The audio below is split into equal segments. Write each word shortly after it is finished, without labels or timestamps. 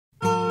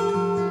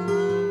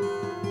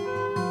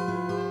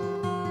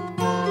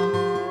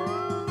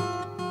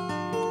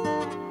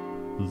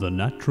The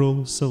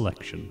Natural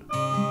Selection.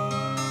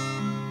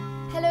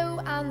 Hello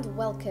and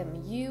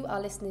welcome. You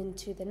are listening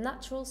to the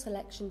Natural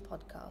Selection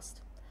podcast.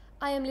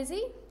 I am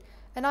Lizzie.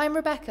 And I'm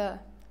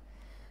Rebekah.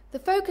 The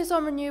focus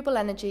on renewable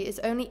energy is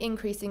only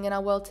increasing in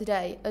our world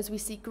today as we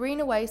seek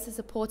greener ways to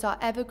support our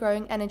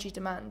ever-growing energy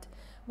demand.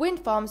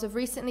 Wind farms have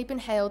recently been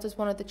hailed as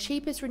one of the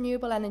cheapest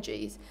renewable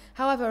energies.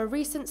 However, a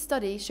recent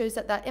study shows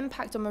that their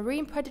impact on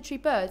marine predatory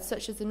birds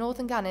such as the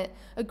northern gannet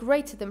are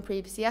greater than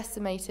previously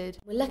estimated.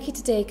 We're lucky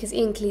today because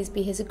Ian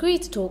Cleasby has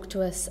agreed to talk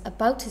to us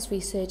about his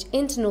research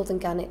into northern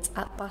gannets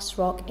at Bass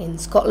Rock in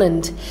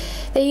Scotland.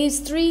 They use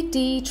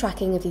 3D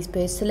tracking of these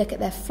birds to look at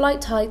their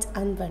flight height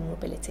and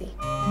vulnerability.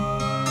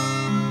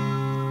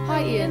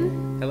 Hi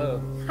Ian.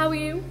 Hello. How are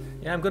you?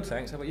 Yeah, I'm good,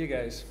 thanks. How about you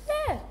guys?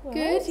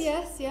 Good,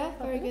 yes,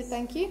 very good,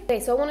 thank you. Okay,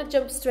 so I want to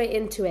jump straight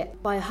into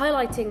it by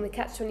highlighting the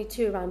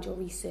catch-22 around your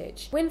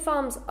research. Wind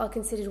farms are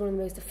considered one of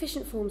the most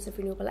efficient forms of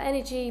renewable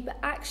energy, but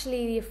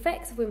actually the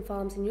effects of wind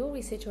farms in your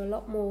research are a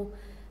lot more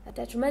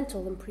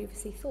detrimental than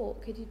previously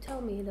thought. Could you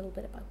tell me a little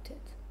bit about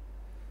it?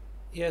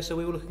 Yeah, so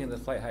we were looking at the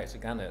flight heights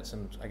of gannets,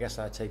 and I guess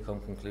our take-home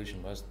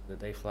conclusion was that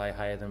they fly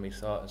higher than we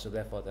thought, and so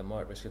therefore they're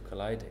more at risk of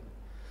colliding.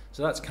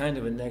 So that's kind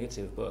of a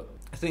negative, but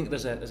I think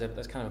there's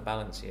kind of a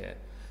balance here.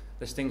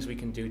 There's things we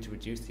can do to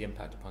reduce the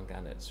impact upon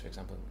gannets, for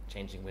example,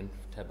 changing wind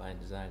turbine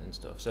design and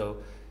stuff. So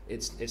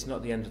it's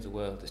not the end of the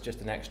world. It's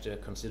just an extra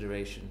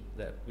consideration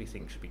that we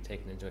think should be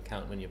taken into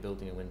account when you're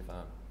building a wind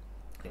farm.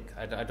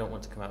 I don't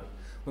want to come out.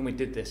 When we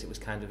did this, it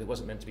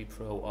wasn't meant to be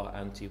pro or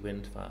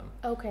anti-wind farm.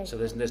 Okay. So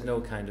there's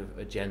no kind of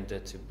agenda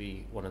to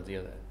be one or the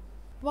other.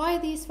 Why are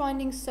these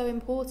findings so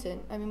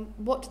important? I mean,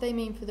 what do they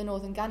mean for the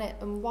northern gannet,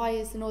 and why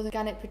is the northern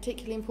gannet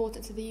particularly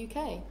important to the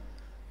UK?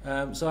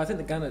 So I think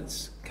the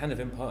gannet's kind of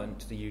important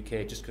to the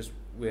UK just because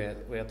we're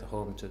at the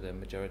home to the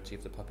majority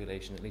of the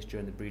population, at least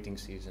during the breeding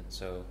season.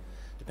 So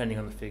depending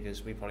on the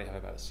figures, we probably have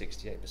about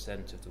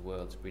 68% of the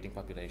world's breeding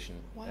population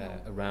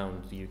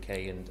around the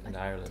UK and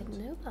Ireland. I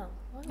didn't know that.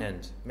 Wow.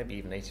 And maybe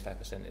even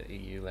 85% at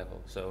EU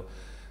level. So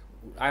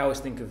I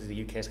always think of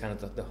the UK as kind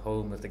of the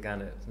home of the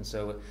gannet. And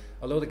so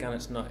although the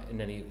gannet's not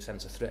in any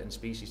sense a threatened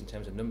species in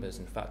terms of numbers,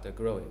 in fact they're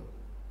growing,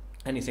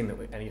 any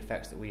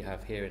effects that we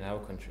have here in our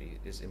country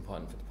is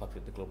important for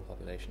the global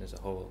population as a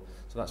whole.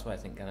 So that's why I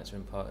think gannets are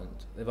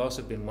important. They've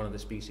also been one of the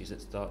species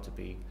that's thought to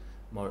be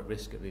more at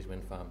risk of these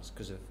wind farms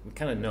because we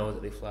kind of know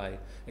that they fly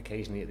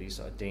occasionally at these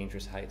sort of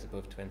dangerous heights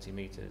above 20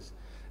 metres.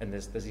 And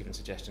there's even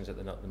suggestions that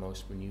they're not the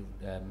most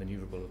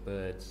manoeuvrable of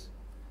birds.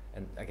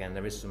 And again,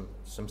 there is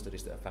some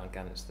studies that have found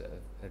gannets that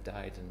have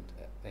died and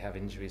they have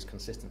injuries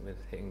consistent with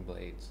hitting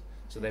blades.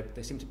 So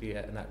they seem to be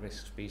an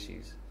at-risk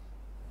species.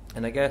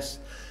 And I guess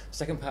the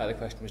second part of the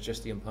question was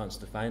just the importance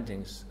of the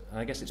findings. And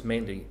I guess it's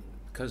mainly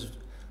because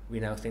we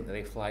now think that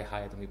they fly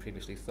higher than we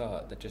previously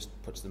thought, that just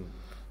puts them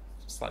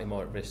slightly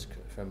more at risk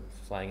from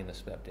flying in the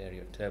swept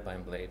area of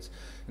turbine blades.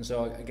 And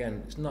so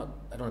again, I don't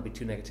want to be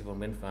too negative on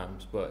wind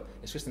farms, but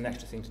it's just an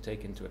extra thing to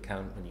take into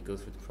account when you go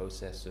through the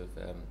process of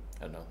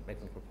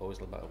making a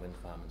proposal about a wind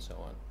farm and so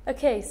on.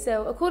 Okay,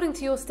 so according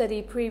to your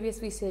study,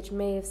 previous research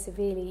may have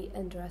severely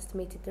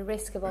underestimated the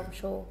risk of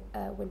offshore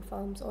wind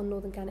farms on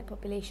northern gannet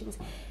populations.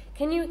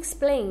 Can you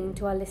explain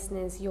to our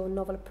listeners your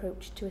novel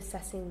approach to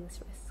assessing this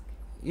risk?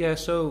 Yeah,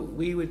 so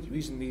we were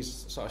using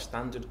these sort of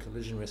standard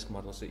collision risk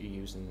models that you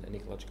use in an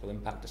ecological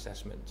impact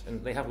assessment,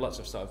 and they have lots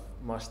of sort of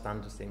more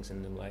standard things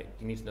in them, like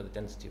you need to know the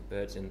density of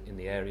birds in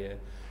the area,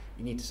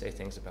 you need to say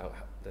things about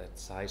the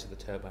size of the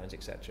turbines,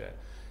 etc.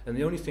 And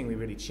the only thing we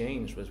really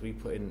changed was we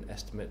put in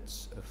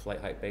estimates of flight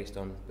height based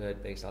on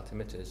bird-based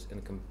altimeters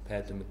and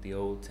compared them with the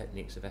old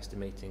techniques of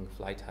estimating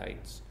flight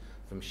heights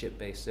from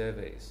ship-based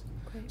surveys.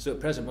 Okay. So at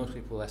present, most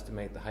people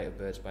estimate the height of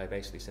birds by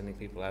basically sending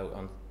people out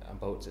on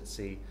boats at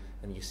sea,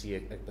 and you see a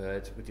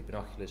bird with your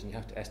binoculars, and you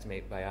have to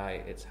estimate by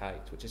eye its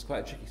height, which is quite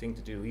a tricky thing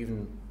to do,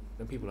 even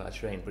when people are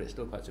trained, but it's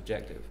still quite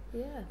subjective.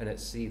 Yeah. And at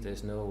sea,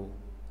 there's no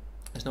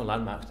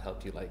landmarks to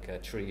help you, like a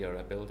tree or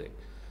a building.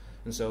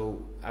 And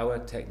so our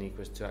technique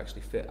was to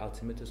actually fit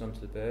altimeters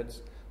onto the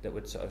birds that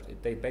would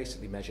they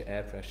basically measure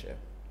air pressure,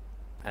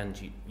 and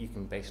you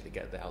can basically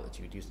get the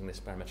altitude using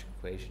this barometric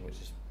equation, which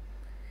is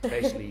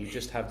basically you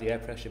just have the air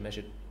pressure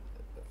measured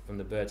from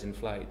the birds in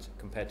flight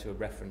compared to a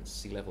reference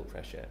sea level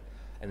pressure,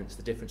 and it's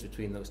the difference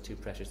between those two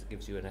pressures that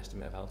gives you an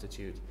estimate of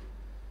altitude.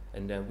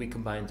 And we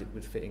combined it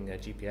with fitting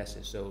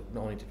GPSs, so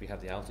not only did we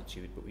have the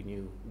altitude, but we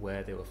knew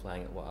where they were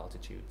flying at what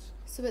altitudes.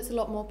 So it's a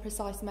lot more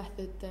precise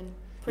method than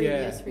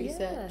previous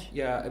research.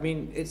 Yeah, I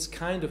mean, it's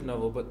kind of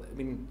novel, but I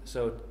mean,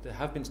 so there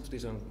have been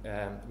studies on,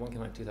 one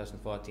came out in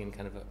 2014,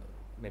 kind of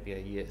maybe a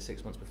year,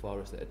 6 months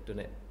before us, that had done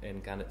it in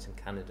gannets in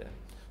Canada.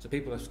 So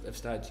people have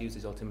started to use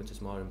these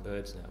altimeters more in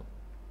birds now.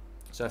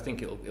 So I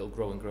think it'll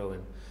grow and grow,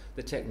 and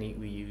the technique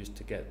we use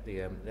to get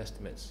the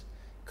estimates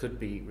could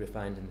be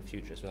refined in the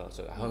future as well.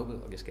 So I hope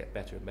it'll just get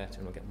better and better,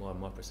 and we'll get more and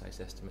more precise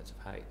estimates of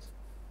height.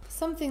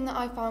 Something that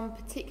I found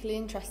particularly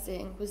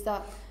interesting was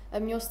that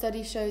your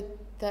study showed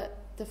that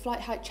the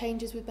flight height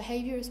changes with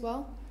behaviour as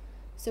well.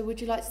 So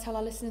would you like to tell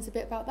our listeners a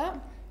bit about that?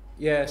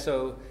 Yeah,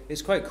 so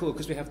it's quite cool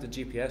because we have the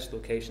GPS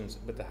locations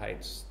with the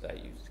heights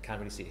that you can't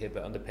really see here,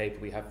 but on the paper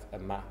we have a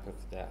map of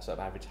the sort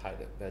of average height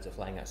that birds are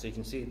flying at. So you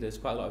can see there's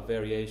quite a lot of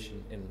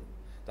variation in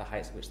the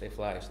heights at which they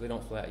fly, so they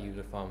don't fly at a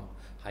uniform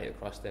height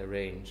across their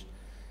range.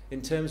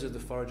 In terms of the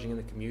foraging and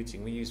the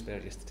commuting, we use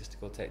various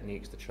statistical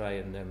techniques to try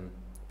and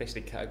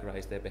basically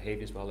categorise their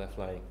behaviours while they're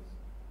flying,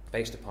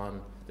 based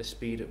upon the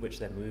speed at which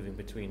they're moving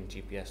between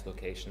GPS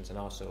locations and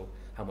also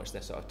how much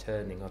they're sort of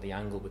turning or the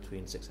angle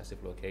between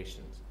successive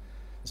locations.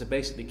 So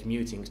basically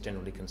commuting is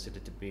generally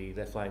considered to be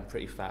they're flying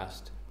pretty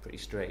fast, pretty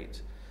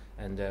straight,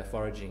 and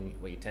foraging,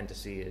 what you tend to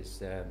see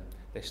is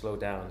they slow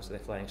down, so they're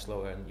flying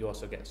slower, and you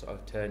also get sort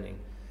of turning.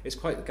 It's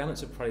quite, the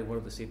gannets are probably one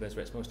of the seabirds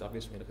where it's most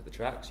obvious when you look at the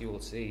tracks. You will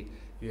see,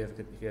 if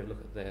you ever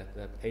look at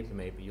the paper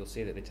maybe, you'll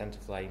see that they tend to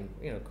fly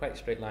in quite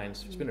straight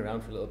lines, spin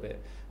around for a little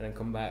bit, and then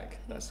come back.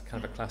 That's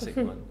kind of a classic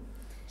one.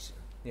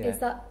 Yeah. Is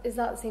that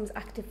the same as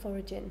active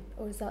foraging,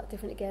 or is that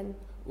different again?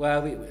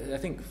 Well, I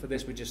think for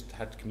this we just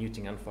had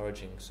commuting and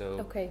foraging,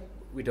 so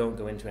we don't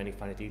go into any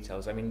finer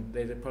details. I mean,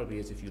 there probably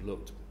is if you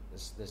looked.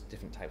 There's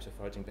different types of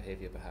foraging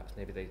behaviour perhaps.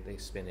 Maybe they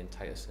spin in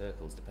tighter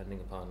circles depending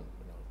upon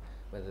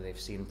whether they've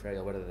seen prey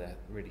or whether they're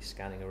really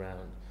scanning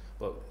around.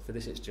 But for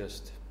this it's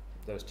just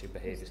those two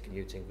behaviours,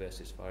 commuting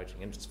versus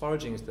foraging. And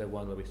foraging is the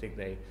one where we think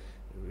they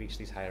reach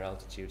these higher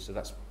altitudes, so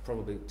that's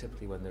probably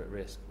typically when they're at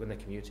risk. When they're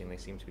commuting they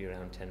seem to be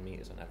around 10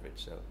 metres on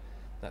average, so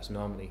that's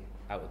normally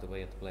out of the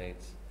way of the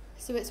blades.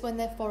 So it's when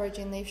they're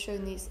foraging they've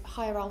shown these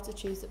higher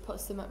altitudes that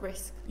puts them at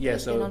risk. Yeah,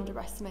 They've been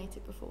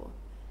underestimated before.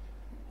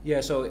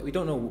 Yeah, so we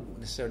don't know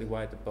necessarily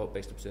why the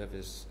boat-based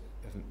observers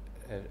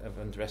have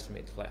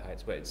underestimated flight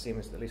heights, but it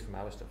seems, at least from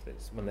our stuff, that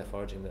it's when they're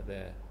foraging that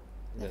they're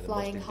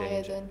flying the most in higher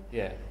danger.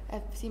 than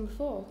ever seen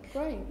before.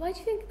 Great. Why do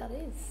you think that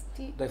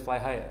is? They fly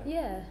higher?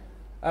 Yeah.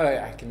 Oh,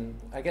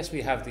 I guess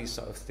we have these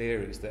sort of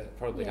theories that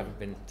probably haven't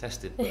been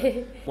tested,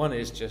 but one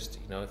is just,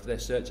 if they're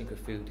searching for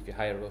food, if you're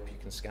higher up, you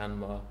can scan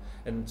more,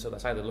 and so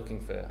that's either looking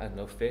for, I don't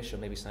know, fish or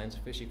maybe signs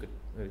of fish.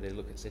 Maybe they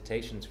look at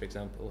cetaceans, for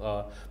example,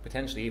 or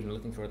potentially even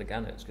looking for other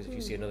gannets, because if you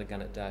see another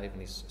gannet dive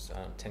and he's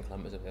 10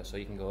 kilometres away, so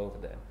you can go over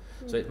there.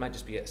 So it might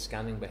just be a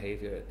scanning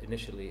behaviour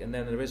initially, and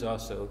then there is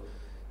also,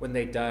 when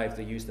they dive,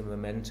 they use the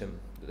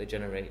momentum that they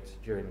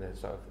generate during the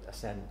sort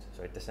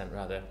of descent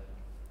rather.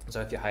 So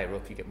if you're higher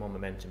up, you get more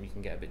momentum, you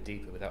can get a bit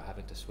deeper without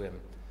having to swim.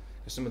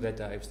 Because some of their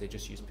dives, they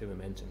just use pure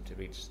momentum to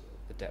reach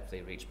the depth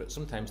they reach, but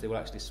sometimes they will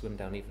actually swim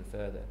down even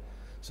further.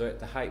 So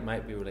the height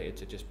might be related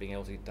to just being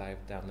able to dive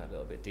down that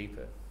little bit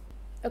deeper.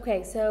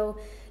 Okay, so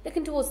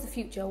looking towards the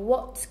future,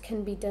 what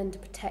can be done to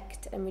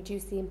protect and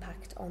reduce the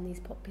impact on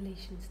these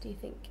populations, do you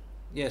think?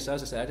 Yes,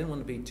 as I said, I didn't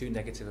want to be too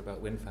negative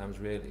about wind farms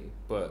really,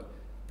 but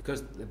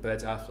because the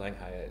birds are flying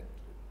higher, it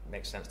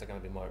makes sense they're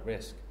going to be more at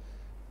risk.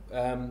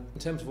 In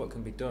terms of what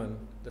can be done,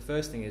 the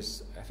first thing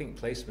is, I think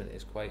placement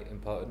is quite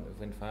important of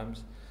wind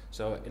farms.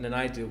 So in an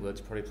ideal world,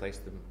 you probably place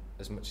them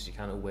as much as you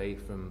can away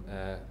from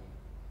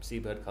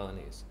seabird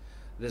colonies.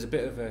 There's a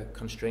bit of a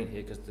constraint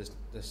here because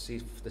the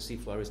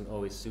seafloor isn't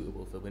always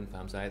suitable for wind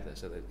farms either,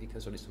 so that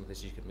because only some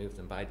places you could move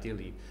them, but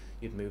ideally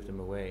you'd move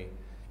them away.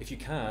 If you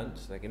can't,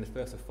 like in the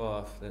Firth of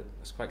Forth,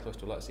 that's quite close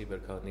to a lot of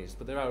seabird colonies,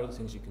 but there are other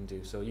things you can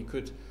do. So you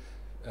could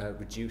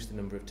reduce the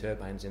number of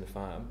turbines in a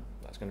farm.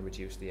 That's going to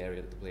reduce the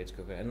area that the blades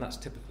cover, and that's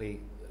typically,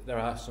 there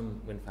are some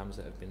wind farms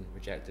that have been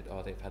rejected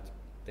or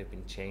they've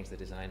been changed the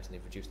designs and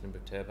they've reduced the number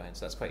of turbines,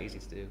 so that's quite easy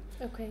to do.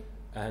 Okay.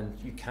 And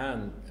you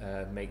can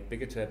make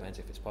bigger turbines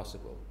if it's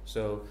possible.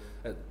 So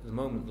at the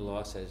moment the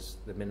law says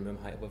the minimum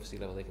height above sea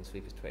level they can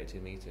sweep is 22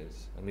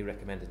 metres, and we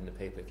recommended in the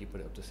paper if you put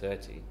it up to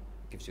 30, it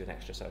gives you an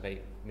extra sort of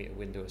 8 metre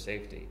window of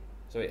safety.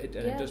 So it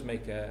does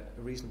make a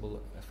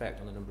reasonable effect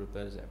on the number of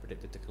birds that are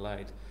predicted to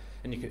collide.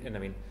 And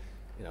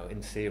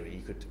in theory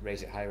you could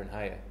raise it higher and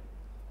higher.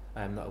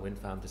 I'm not a wind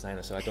farm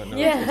designer, so I don't know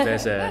if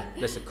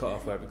there's a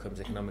cut-off where it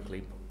becomes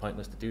economically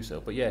pointless to do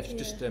so. But if you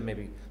just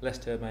maybe less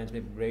turbines,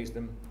 maybe raise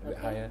them a bit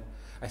higher.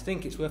 I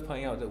think it's worth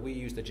pointing out that we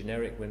used a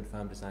generic wind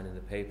farm design in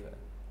the paper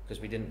because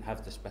we didn't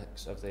have the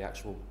specs of the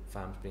actual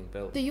farms being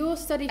built. So your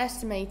study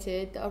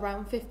estimated that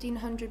around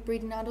 1,500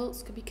 breeding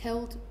adults could be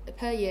killed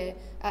per year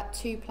at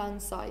 2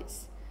 planned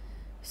sites.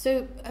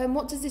 So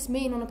what does this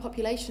mean on a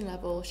population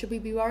level? Should we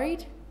be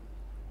worried?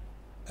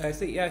 I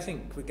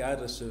think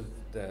regardless of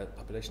the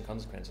population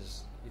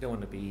consequences, you don't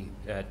want to be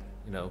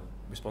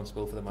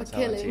responsible for the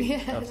mortality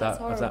of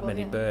that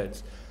many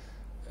birds.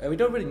 We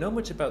don't really know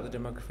much about the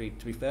demography,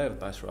 to be fair, of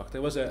Bass Rock.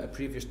 There was a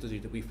previous study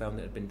that we found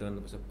that had been done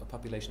that was a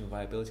population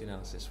viability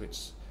analysis,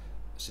 which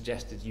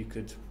suggested you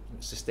could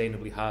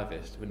sustainably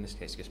harvest, in this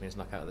case it just means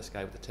knock out of the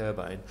sky with a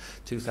turbine,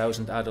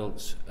 2,000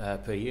 adults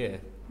per year.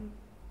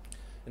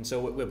 And so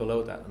we're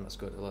below that, and that's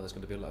good, although there's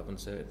going to be a lot of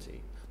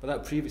uncertainty. But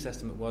that previous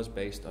estimate was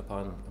based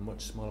upon a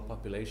much smaller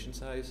population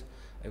size.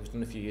 It was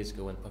done a few years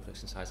ago when the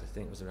population size, I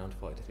think, was around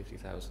 40 to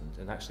 50,000,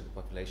 and actually the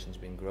population's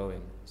been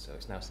growing, so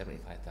it's now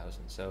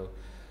 75,000. So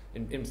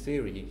in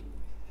theory,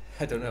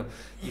 I don't know,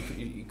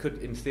 you could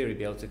in theory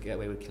be able to get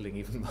away with killing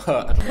even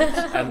more.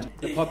 And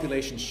the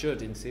population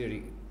should, in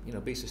theory,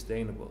 be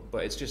sustainable.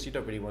 But it's just you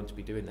don't really want to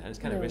be doing that, and it's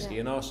kind of risky.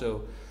 And also,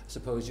 I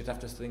suppose you'd have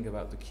to think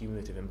about the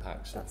cumulative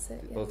impacts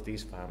of both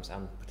these farms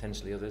and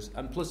potentially others,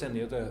 and plus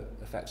any other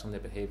effects on their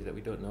behaviour that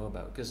we don't know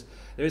about. Because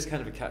there is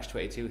kind of a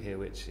catch-22 here,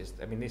 which is,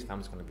 these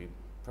farms are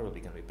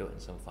probably going to be built in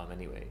some farm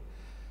anyway,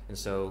 and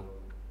so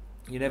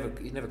you're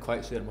never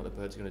quite certain what the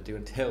birds are going to do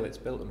until it's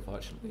built,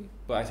 unfortunately.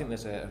 But I think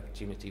there's an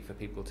opportunity for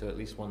people to, at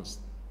least once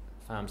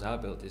farms are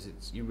built,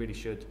 you really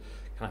should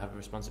kind of have a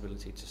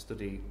responsibility to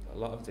study a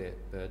lot of the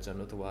birds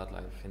and other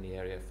wildlife in the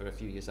area for a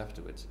few years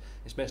afterwards,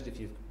 especially if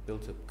you've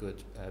built up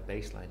good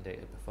baseline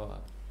data before.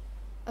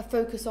 A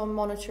focus on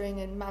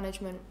monitoring and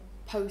management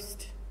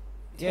post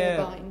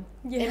turbine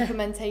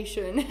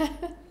implementation.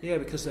 Yeah,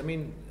 because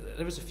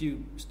there was a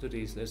few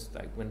studies. There's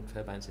like wind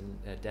turbines in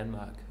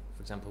Denmark,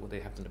 for example, where they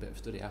have done a bit of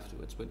study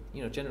afterwards. But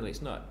generally,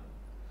 it's not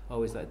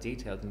always that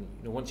detailed. And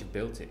once you've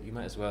built it, you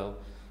might as well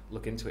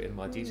look into it in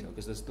more detail,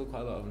 because there's still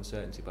quite a lot of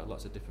uncertainty about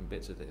lots of different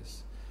bits of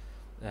this.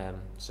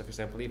 So, for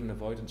example, even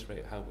avoidance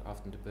rate, how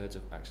often do birds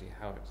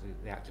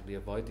they actively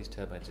avoid these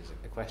turbines, is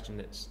a question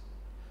that's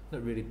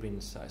not really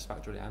been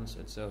satisfactorily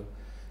answered. So,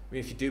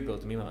 if you do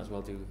build them, you might as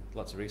well do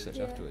lots of research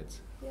afterwards.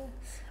 Yeah,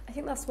 I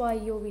think that's why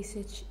your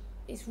research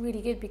is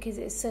really good, because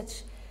it's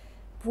such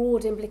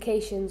broad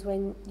implications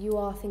when you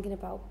are thinking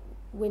about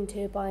wind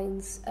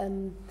turbines,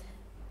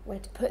 where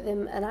to put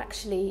them, and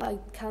actually I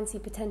can see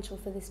potential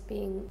for this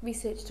being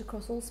researched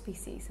across all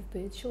species of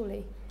birds,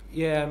 surely.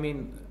 Yeah,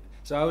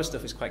 so our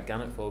stuff is quite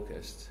gannet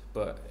focused,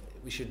 but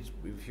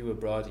if you were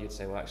broader, you'd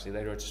say, well, actually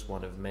they're just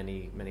one of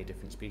many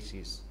different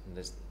species, and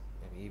there's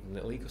maybe even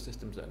little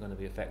ecosystems that are going to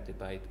be affected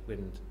by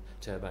wind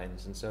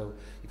turbines, and so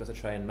you've got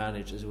to try and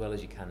manage as well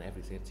as you can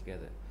everything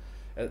together.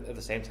 At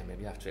the same time,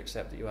 maybe you have to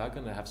accept that you are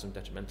going to have some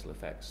detrimental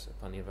effects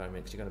upon the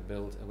environment, because you're going to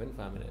build a wind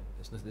farm in it.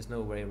 There's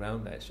no way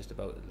around that. It's just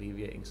about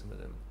alleviating some of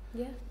them.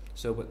 Yeah.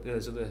 So, but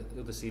there's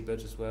other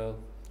seabirds as well.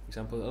 For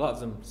example, a lot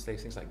of them say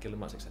things like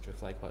guillemots, etc.,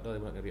 fly quite low. They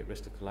won't going to be at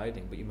risk of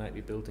colliding, but you might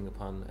be building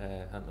upon,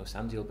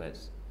 sand eel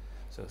beds.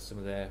 So some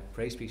of their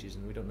prey species,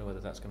 and we don't know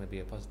whether that's going to be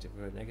a positive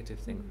or a negative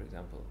thing, for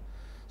example.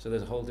 So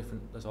there's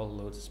all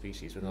loads of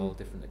species with all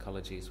different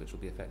ecologies, which will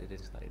be affected in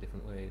slightly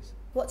different ways.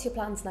 What's your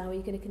plans now? Are you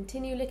going to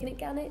continue looking at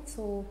gannets,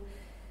 or?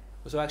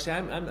 So actually,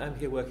 I'm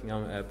here working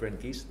on Brent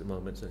geese at the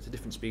moment. So it's a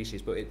different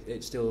species, but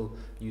it still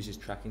uses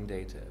tracking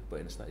data, but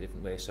in a slightly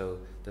different way. So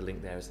the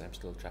link there is that I'm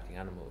still tracking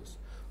animals.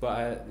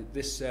 But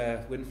this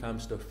wind farm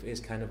stuff is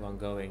kind of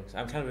ongoing. So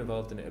I'm kind of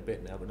involved in it a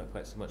bit now, but not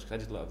quite so much, because I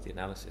did a lot of the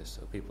analysis,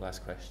 so people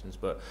ask questions.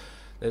 But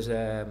there's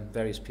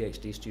various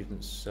PhD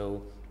students.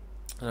 So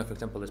for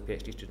example, there's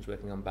PhD students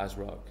working on Baz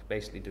Rock,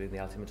 basically doing the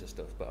altimeter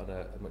stuff, but on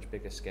a much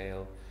bigger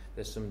scale.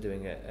 There's some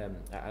doing it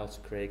at Alta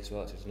Craig as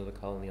well, which is another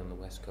colony on the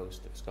west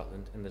coast of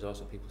Scotland, and there's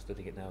also people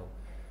studying it now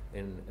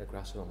in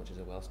Grasshorn, which is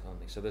a Welsh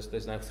colony. So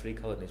there's now 3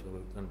 colonies where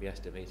we're going to be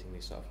estimating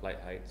these sort of flight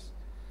heights.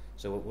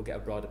 So we'll get a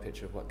broader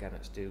picture of what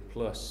gannets do.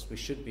 Plus, we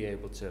should be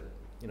able to,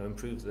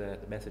 improve the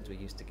methods we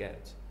use to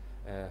get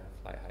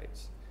flight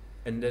heights.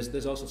 And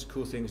there's all sorts of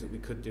cool things that we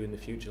could do in the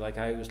future. Like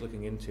I was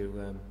looking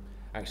into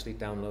actually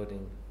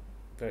downloading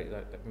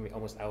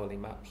almost hourly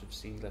maps of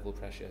sea level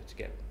pressure to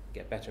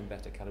get better and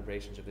better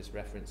calibrations of this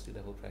reference sea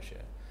level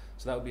pressure.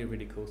 So that would be a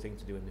really cool thing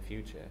to do in the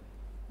future.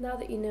 Now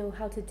that you know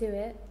how to do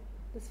it,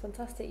 it's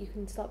fantastic. You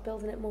can start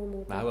building it more and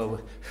more.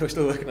 Well, we're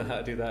still working on how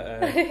to do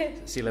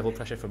that sea level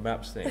pressure from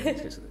maps thing.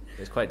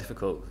 It's quite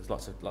difficult. There's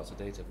lots of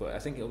data, but I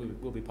think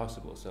it will be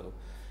possible. So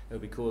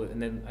it'll be cool.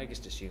 And then I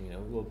just assume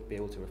we'll be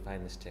able to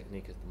refine this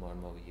technique as the more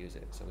and more we use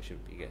it. So we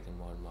should be getting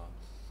more and more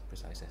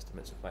precise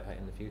estimates of flight height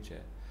in the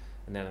future.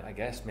 And then I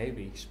guess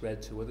maybe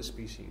spread to other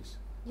species.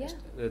 Yeah.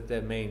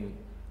 Their main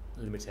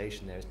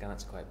limitation there is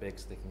gannets are quite big,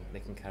 so they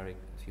can carry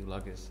a few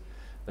loggers.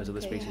 Those other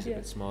species a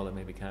bit smaller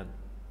maybe can.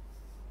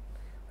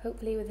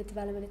 Hopefully with the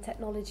development of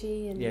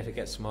technology and if it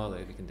gets smaller,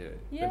 if you can do it.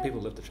 Yeah. But people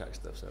love to track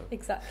stuff, so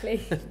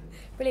exactly.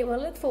 Brilliant. Well,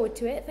 I look forward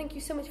to it. Thank you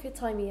so much for your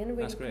time, Ian. I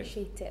really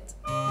appreciate it.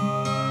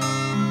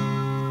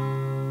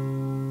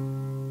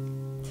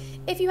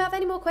 If you have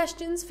any more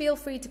questions, feel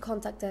free to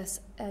contact us,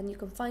 and you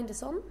can find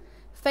us on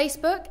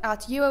Facebook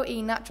at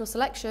UOE Natural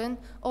Selection,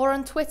 or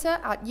on Twitter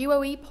at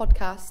UOE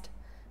Podcast.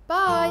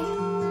 Bye!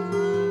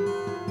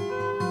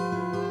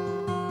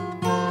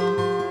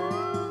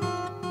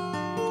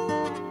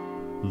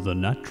 The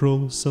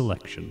Natural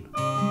Selection.